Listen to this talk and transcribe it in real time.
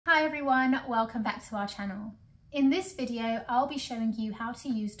Hi everyone, welcome back to our channel. In this video, I'll be showing you how to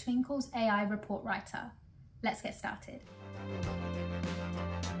use Twinkl's AI report writer. Let's get started.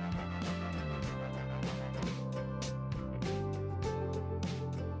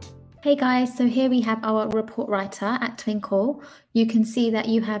 Hey guys, so here we have our report writer at Twinkl. You can see that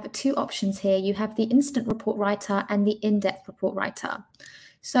you have two options here. You have the instant report writer and the in-depth report writer.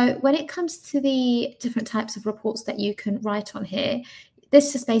 So when it comes to the different types of reports that you can write on here,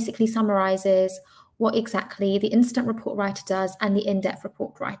 this just basically summarizes what exactly the instant report writer does and the in-depth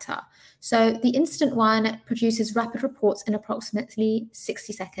report writer. So the instant one produces rapid reports in approximately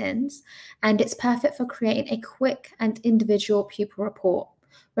 60 seconds, and it's perfect for creating a quick and individual pupil report.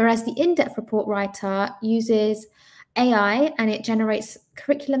 Whereas the in-depth report writer uses AI and it generates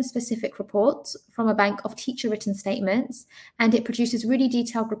curriculum-specific reports from a bank of teacher-written statements, and it produces really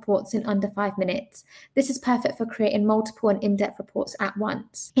detailed reports in under 5 minutes. This is perfect for creating multiple and in-depth reports at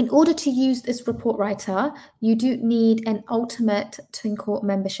once. In order to use this report writer, you do need an Ultimate Twinkl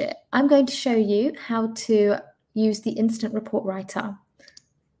membership. I'm going to show you how to use the instant report writer.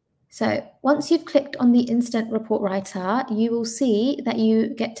 So once you've clicked on the instant report writer, you will see that you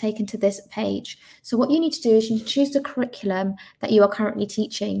get taken to this page. So what you need to do is you need to choose the curriculum that you are currently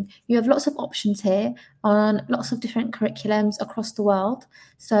teaching. You have lots of options here on lots of different curriculums across the world.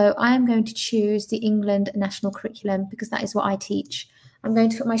 So I am going to choose the England National Curriculum because that is what I teach. I'm going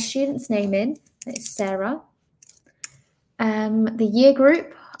to put my student's name in, it's Sarah. The year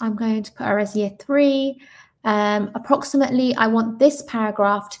group, I'm going to put her as year 3. Approximately, I want this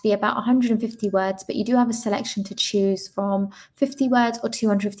paragraph to be about 150 words, but you do have a selection to choose from 50 words or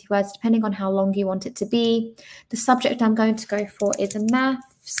 250 words, depending on how long you want it to be. The subject I'm going to go for is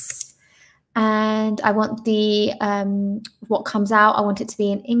maths, and I want the what comes out, I want it to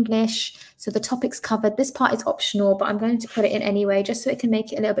be in English. So the topics covered, this part is optional, but I'm going to put it in anyway, just so it can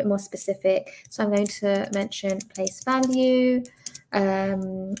make it a little bit more specific. So I'm going to mention place value,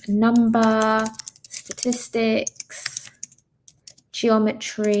 number, statistics,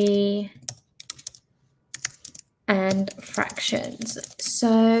 geometry, and fractions.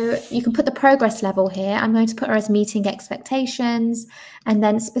 So you can put the progress level here. I'm going to put her as meeting expectations, and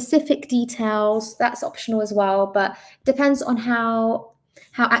then specific details, that's optional as well, but it depends on how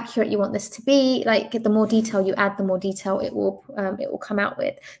accurate you want this to be. Like the more detail you add, the more detail it will come out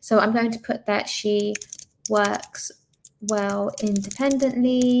with. So I'm going to put that she works well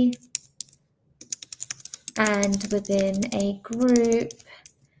independently and within a group,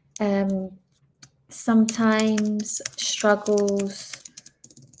 sometimes struggles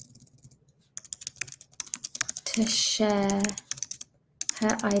to share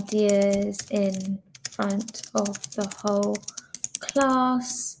her ideas in front of the whole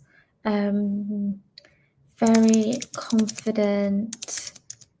class, very confident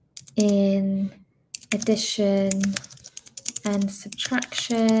in addition and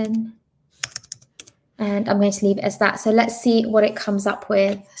subtraction. And I'm going to leave it as that. So let's see what it comes up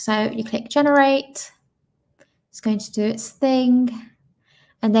with. So you click generate. It's going to do its thing.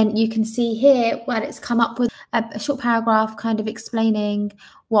 And then you can see here where it's come up with a short paragraph kind of explaining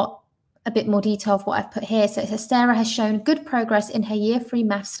a bit more detail of what I've put here. So it says, Sarah has shown good progress in her year 3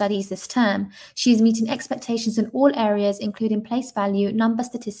 math studies this term. She is meeting expectations in all areas, including place value, number,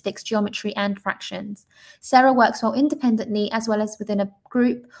 statistics, geometry, and fractions. Sarah works well independently as well as within a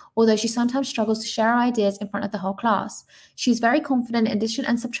group, although she sometimes struggles to share her ideas in front of the whole class. She is very confident in addition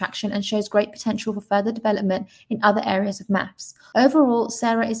and subtraction and shows great potential for further development in other areas of maths. Overall,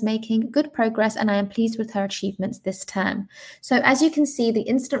 Sarah is making good progress and I am pleased with her achievements this term. So as you can see, the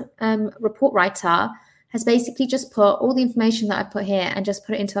instant report writer has basically just put all the information that I've put here and just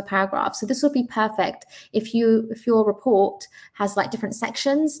put it into a paragraph. So this would be perfect if your report has like different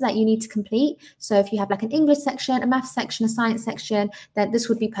sections that you need to complete. So if you have like an English section, a math section, a science section, then this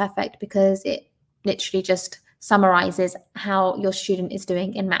would be perfect because it literally just summarizes how your student is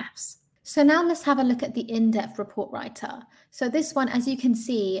doing in maths. So now let's have a look at the in-depth report writer. So this one, as you can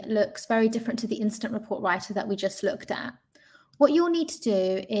see, looks very different to the instant report writer that we just looked at. What you'll need to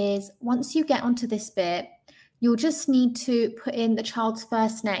do is, once you get onto this bit, you'll just need to put in the child's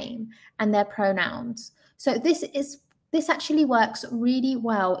first name and their pronouns. So this actually works really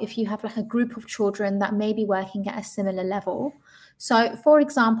well if you have like a group of children that may be working at a similar level. So for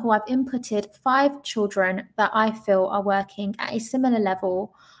example, I've inputted 5 children that I feel are working at a similar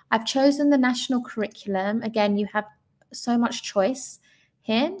level. I've chosen the national curriculum. Again, you have so much choice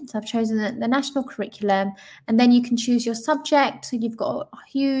here. So I've chosen the national curriculum, and then you can choose your subject. So you've got a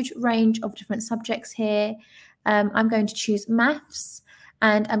huge range of different subjects here. I'm going to choose maths,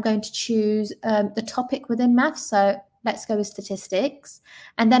 and I'm going to choose the topic within maths. So let's go with statistics,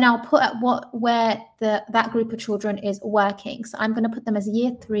 and then I'll put at where that group of children is working. So I'm going to put them as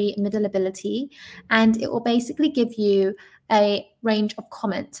year 3 middle ability, and it will basically give you a range of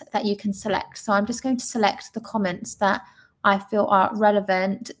comments that you can select. So I'm just going to select the comments that I feel are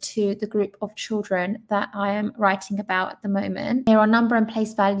relevant to the group of children that I am writing about at the moment. Here are number and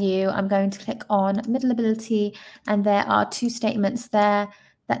place value. I'm going to click on middle ability, and there are 2 statements there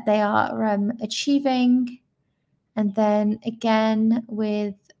that they are achieving. And then again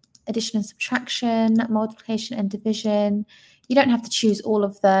with addition and subtraction, multiplication and division. You don't have to choose all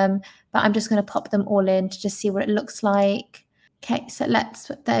of them, but I'm just going to pop them all in to just see what it looks like. Okay, so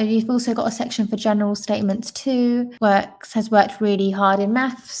you've also got a section for general statements too. Has worked really hard in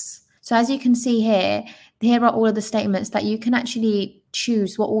maths. So as you can see here are all of the statements that you can actually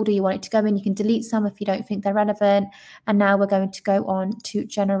choose what order you want it to go in. You can delete some if you don't think they're relevant. And now we're going to go on to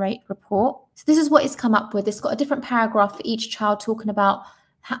generate report. So this is what it's come up with. It's got a different paragraph for each child talking about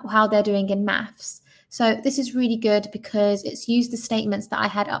how they're doing in maths. So this is really good because it's used the statements that I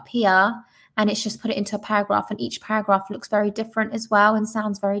had up here, and it's just put it into a paragraph, and each paragraph looks very different as well and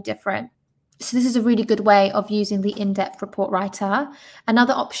sounds very different. So this is a really good way of using the in-depth report writer.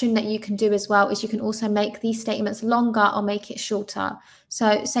 Another option that you can do as well is you can also make these statements longer or make it shorter.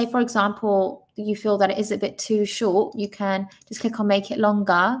 So say, for example, you feel that it is a bit too short, you can just click on make it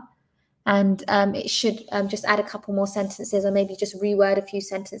longer, and it should just add a couple more sentences, or maybe just reword a few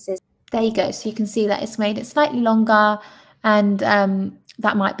sentences. There you go. So you can see that it's made it slightly longer, and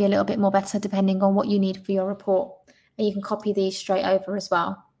that might be a little bit more better depending on what you need for your report. And you can copy these straight over as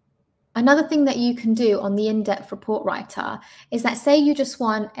well. Another thing that you can do on the in-depth report writer is that, say you just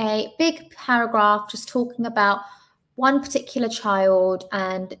want a big paragraph just talking about one particular child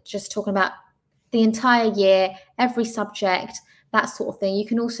and just talking about the entire year, every subject, that sort of thing. You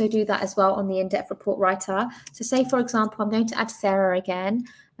can also do that as well on the in-depth report writer. So say, for example, I'm going to add Sarah again.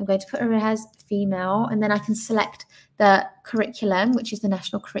 I'm going to put her as female, and then I can select the curriculum, which is the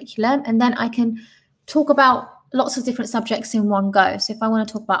national curriculum, and then I can talk about lots of different subjects in one go. So if I want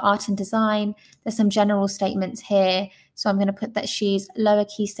to talk about art and design, there's some general statements here. So I'm going to put that she's lower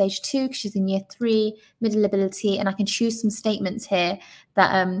key stage 2 because she's in year 3, middle ability, and I can choose some statements here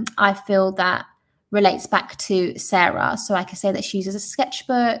that I feel that relates back to Sarah. So I can say that she uses a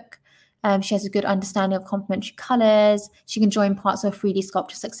sketchbook. She has a good understanding of complementary colors. She can join parts of a 3D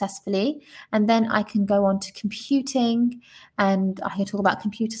sculpture successfully. And then I can go on to computing, and I can talk about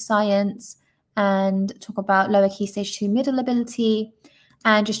computer science and talk about lower key stage 2 middle ability,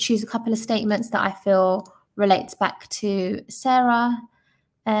 and just choose a couple of statements that I feel relates back to Sarah.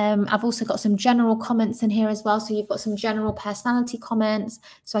 I've also got some general comments in here as well. So you've got some general personality comments.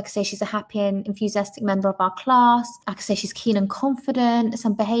 So I could say she's a happy and enthusiastic member of our class. I could say she's keen and confident.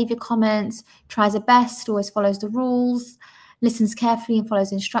 Some behavior comments: tries her best, always follows the rules, listens carefully and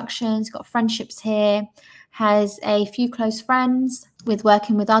follows instructions. Got friendships here, has a few close friends. With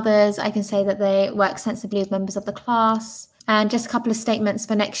working with others, I can say that they work sensibly with members of the class. And just a couple of statements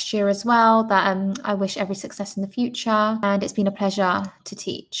for next year as well, that I wish every success in the future, and it's been a pleasure to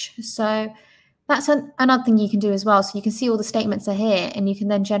teach. So that's another thing you can do as well. So you can see all the statements are here, and you can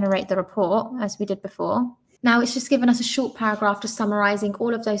then generate the report as we did before. Now it's just given us a short paragraph just summarizing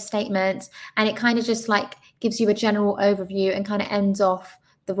all of those statements, and it kind of just like gives you a general overview and kind of ends off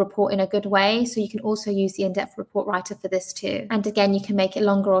the report in a good way. So you can also use the in-depth report writer for this too. And again, you can make it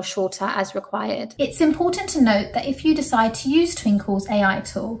longer or shorter as required. It's important to note that if you decide to use Twinkl's AI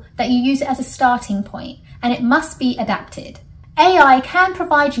tool, that you use it as a starting point, and it must be adapted. AI can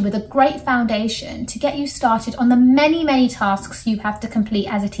provide you with a great foundation to get you started on the many tasks you have to complete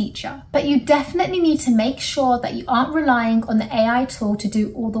as a teacher. But you definitely need to make sure that you aren't relying on the AI tool to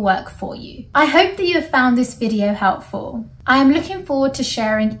do all the work for you. I hope that you have found this video helpful. I am looking forward to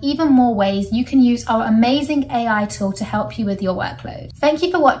sharing even more ways you can use our amazing AI tool to help you with your workload. Thank you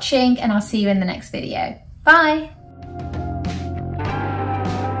for watching, and I'll see you in the next video. Bye!